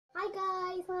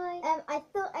guys. Hi. I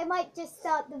thought I might just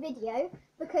start the video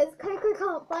because Coco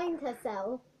can't find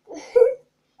herself.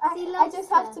 I just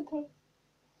have to pee.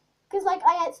 Because like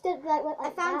I accidentally went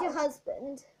like I found that. your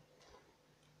husband.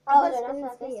 Oh, Your no, husband's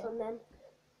that's not this here. one then.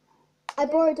 I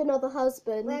borrowed another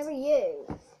husband. Where are you?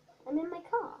 I'm in my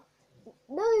car.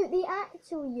 No, the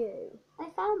actual you. I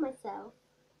found myself.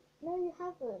 No, you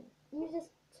haven't. You just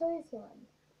chose one.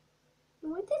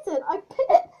 No, I didn't. I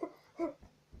picked.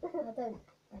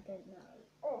 I don't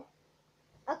know.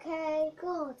 Okay.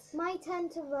 God. My turn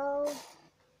to roll.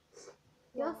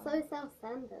 You're so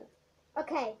self-centered.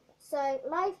 Okay, so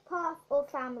life path or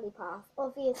family path?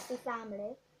 Obviously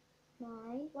family.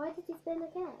 9. Why did you spin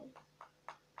again?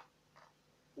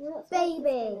 You're not Baby. supposed to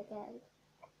spin again.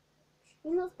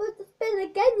 You're not supposed to spin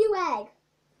again, you egg.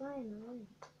 Fine.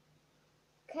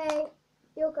 Okay,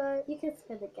 you'll go. You can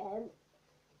spin again.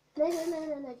 No,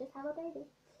 just have a baby.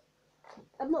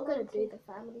 I'm not going to do the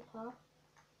family part.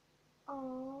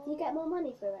 Oh. Do you get more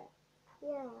money for it?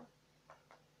 Yeah.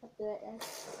 I'll do it then.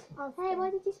 Hey, Why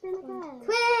did you spin again?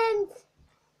 Twins!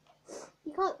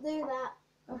 You can't do that.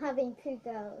 I'm having 2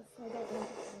 girls. I don't want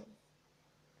to.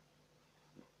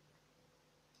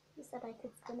 You said I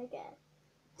could spin again.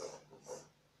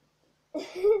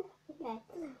 Okay,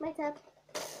 my turn.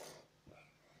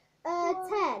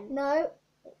 10. No.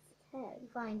 It's 10.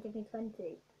 Fine, give me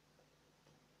 20.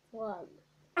 1.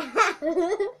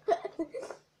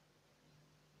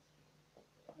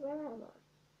 Where am I?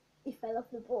 You fell off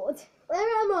the board.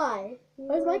 Where am I?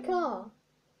 Where's my car?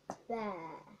 There.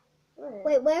 Where?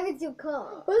 Wait, where is your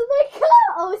car? Where's my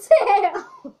car? Oh, it's here.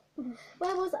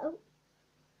 Where was it? Oh.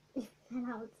 You fell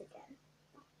out again.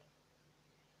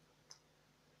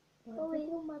 What did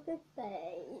your mother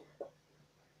say?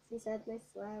 She said no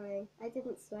swearing. I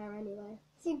didn't swear anyway.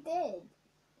 She did.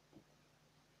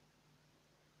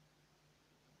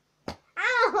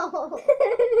 Ow!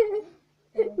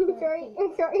 You're sorry.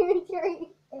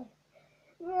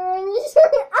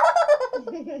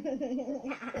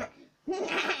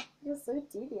 You're so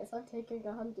genius. I'm taking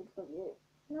 100 from you.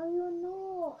 No, you're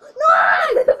not. No!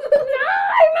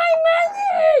 My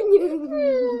money!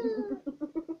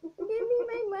 Give me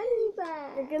my money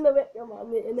back. You're gonna whip your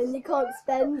money and then you can't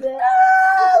spend it. No!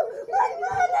 My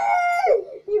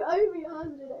money! You owe me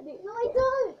 100. No, I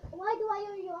don't. Why do I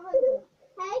owe you 100?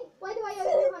 Hey, why do I owe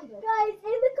you 100? Guys,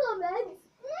 in the comments,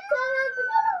 comment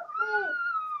me.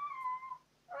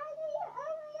 Why do you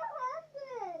owe me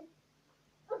 100?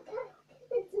 Okay,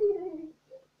 it's you.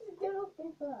 Just get off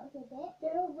me first. Give it.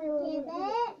 Get off me or Give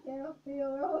it. Get off me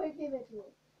or I won't give it to you.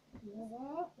 Give it.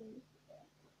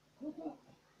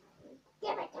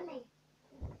 Give it to me.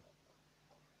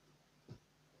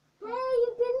 Hey,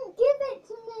 you didn't give it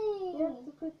to me. You have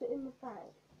to put it in the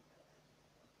bag.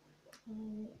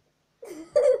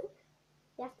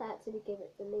 You have to actually give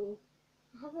it to me.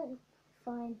 I haven't.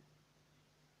 Fine.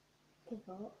 Give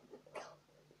up.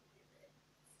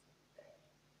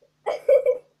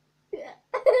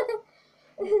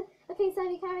 Okay,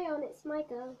 Sammy, carry on. It's my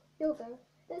go. Your go.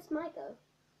 It's my go.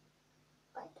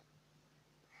 Right.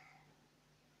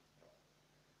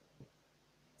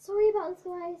 Sorry about this,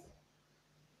 guys.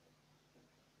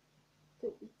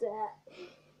 Don't you dare.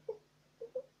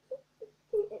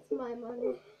 It's my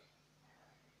money.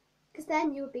 Because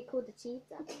then you would be called a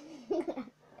cheater.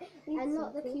 And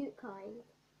not the cute kind.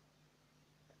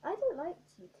 I don't like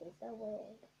cheaters. They're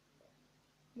weird.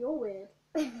 You're weird.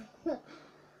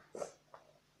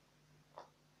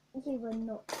 You were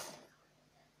not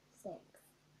 6.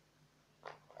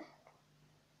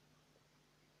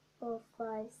 4,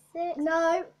 5, 6.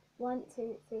 No. 1,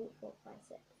 2, 3, 4, 5,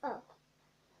 6. Oh.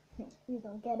 You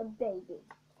don't get a baby.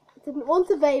 Didn't want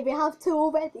a baby. I have 2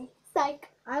 already.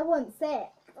 Psych. I want 6.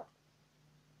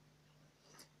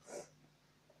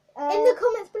 In the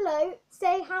comments below,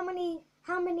 say how many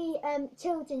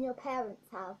children your parents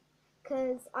have,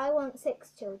 because I want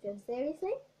 6 children.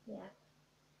 Seriously? Yeah.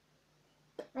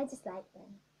 I just like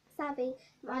them. Savvy.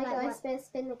 I My like go what-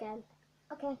 spin again.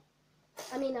 Okay.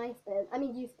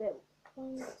 You spin.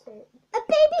 1, 2. A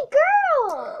baby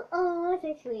girl. Oh,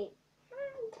 so sweet.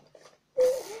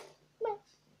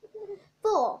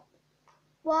 4.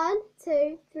 1,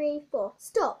 2, 3, 4.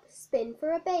 Stop. Spin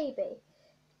for a baby.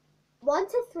 1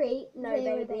 to 3, no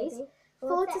Zero babies. baby.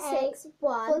 4 to 6,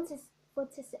 1. 4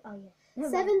 to 6. Oh yeah.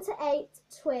 7 to 8,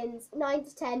 twins. 9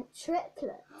 to 10,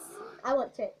 triplets. I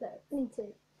want triplets. Me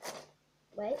too.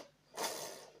 Wait.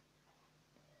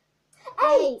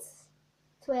 8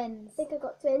 twins. I think I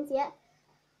got twins, yeah.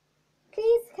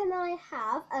 Please, can I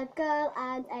have a girl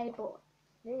and a boy?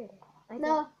 Really?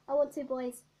 No, I want 2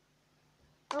 boys.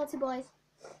 I want 2 boys.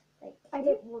 I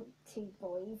don't want 2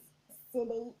 boys.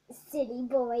 silly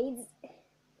boys.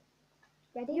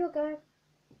 Ready? You go.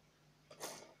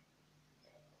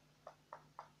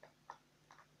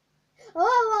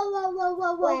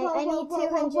 Whoa. Wait, I need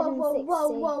 260.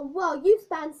 Whoa. You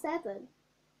spanned 7.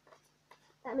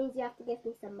 That means you have to give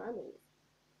me some money.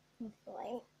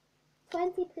 Fine.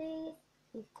 20, please.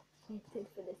 You've waited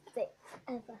for this day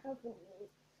ever, haven't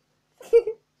you?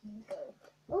 Go.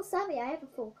 Oh, Savvy, I have a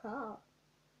full car.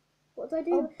 What do I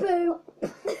do? Oh, boo!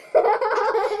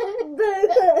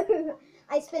 Boo!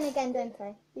 I spin again, don't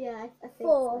I? Yeah, I think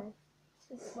 4.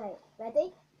 so. Wait,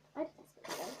 ready? I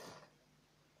just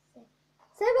spin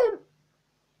 7.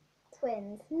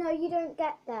 Twins. No, you don't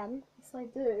get them. Yes, I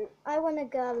do. I want a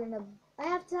girl and a... I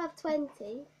have to have 20.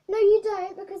 No, you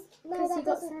don't, because... No, Because that you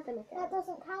got doesn't... 7 again. That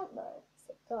doesn't count, though.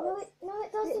 It does. No,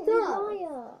 it doesn't. It You does.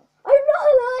 liar. I'm not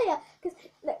a liar. Because,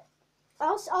 look,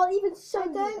 I'll even show I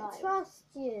you don't guys. trust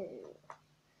you.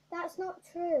 That's not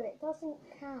true. It doesn't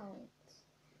count.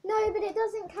 No, but it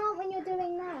doesn't count when you're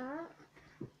doing that.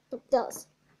 It does.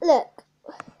 Look.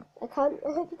 I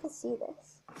hope you can see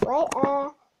this. Wait,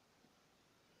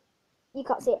 you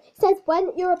can't see it. It says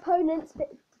when your opponent's... Did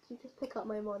you just pick up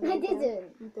my money? I again?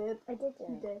 didn't. You did. I didn't.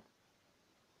 You did.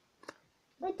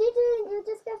 I didn't. You're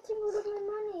just getting all of my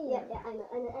money. Yeah, I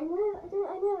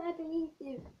know. I believe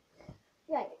you.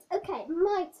 Right, okay,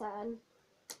 my turn.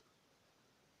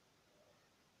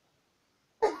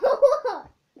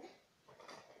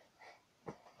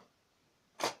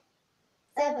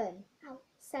 7. Ow,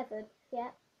 7. Yeah.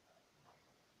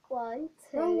 1,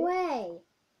 2. Wrong way.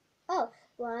 Oh,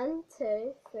 1,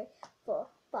 2, 3, 4,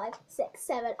 5, 6,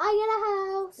 7. I get a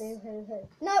house. Boo hoo hoo.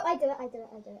 No, I do it.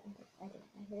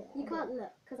 You can't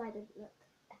look because I didn't look.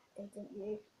 Didn't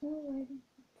you? No,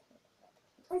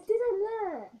 I didn't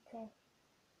look. okay.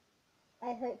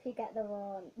 I hope you get the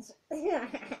ranch.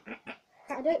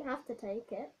 I don't have to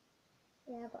take it.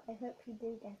 Yeah, but I hope you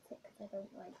do get it because I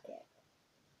don't like it.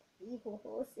 Evil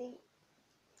horsey.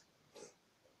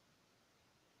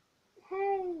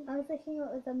 Hey, I was looking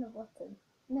what was on the bottom.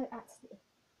 No, actually.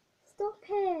 stop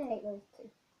it. Take those 2.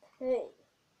 Hey.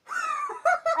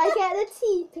 I get the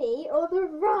teepee or the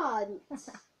ranch.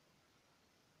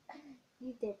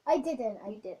 You did. I didn't.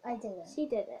 You did. I didn't. She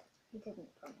did it. You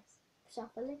didn't promise.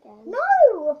 Shuffle again.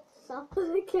 No!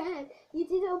 Shuffle again. You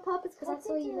did it on purpose because I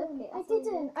saw you look it. I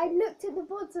didn't. I looked at the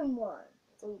bottom one.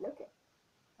 I saw you look it.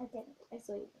 I didn't. I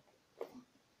saw you look it.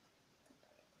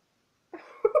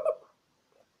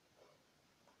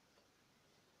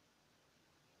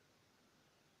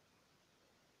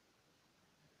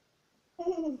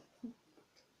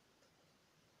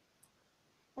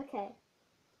 Okay.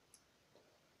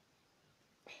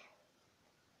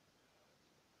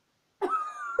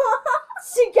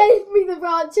 She gave me the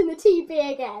ranch and the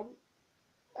TV again.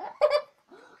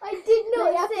 I did No,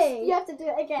 not you have see. you have to do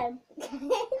it again.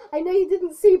 I know you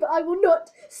didn't see, but I will not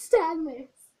stand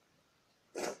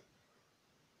this.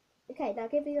 Okay, now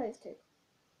give me those 2.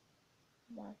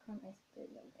 Why can't I spin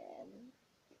again?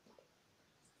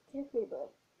 Give me them.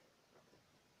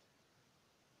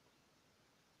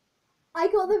 I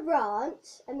got the ranch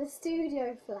and the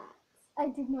studio flat. I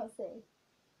did not see.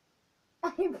 I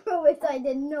promise I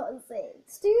did not see.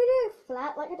 Studio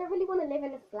flat? Like, I don't really want to live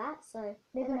in a flat, so...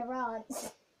 Live in a ranch.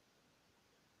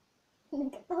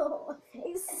 Oh,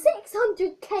 It's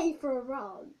 600k for a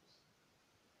ranch.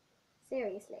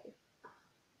 Seriously.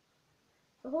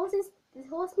 The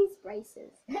horse needs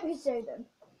braces. let me show them.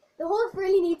 The horse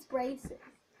really needs braces.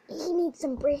 He needs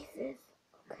some braces.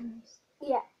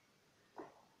 Yeah.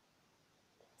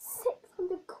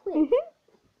 600 quid.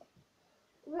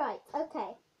 Mm-hmm. Right,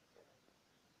 okay.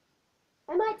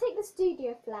 I might take the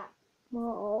studio flat.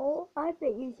 No, I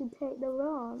think you should take the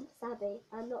ranch. Savvy,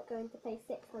 I'm not going to pay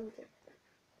 600.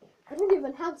 I don't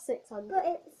even have 600. But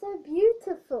it's so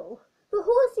beautiful. The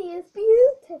horsey is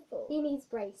beautiful. He needs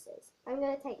braces. I'm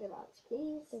going to take the ranch,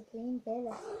 please. The Dream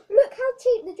Villa. Look how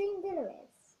cheap the Dream Villa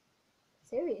is.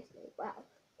 Seriously, wow.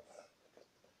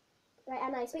 Right,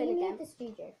 and I But spin you again. need the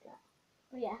studio flat.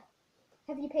 Oh, yeah.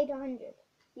 Have you paid 100?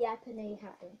 Yeah, I put No, you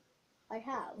haven't. I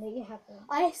have. No, you haven't.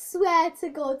 I swear to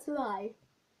God's life.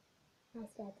 I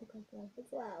swear to God life as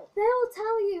well. They'll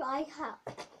tell you I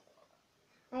have.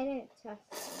 I don't trust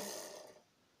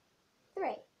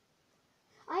 3.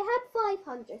 I had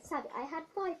 500. Savvy, I had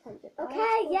 500. you.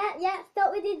 Okay, yeah.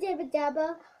 Stop with your jibber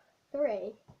jabber.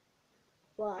 3.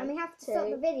 1. And we have to 2, stop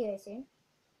the video soon.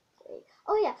 3.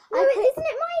 Oh, yeah. No, isn't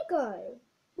it my go?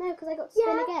 No, because I got to spin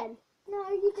Yeah. again. No,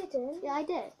 you didn't. Yeah, I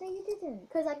did. No, you didn't.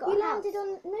 Because I got You a house. landed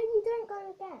on. No, you don't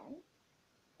go again.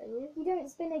 You don't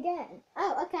spin again.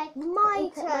 Oh, okay. My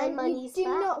Put my turn. You monies do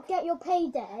back. not get your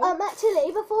payday.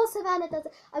 Actually, before Savannah does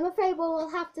it, I'm afraid we'll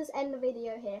have to end the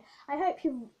video here. I hope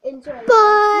you enjoyed it.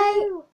 Bye. No.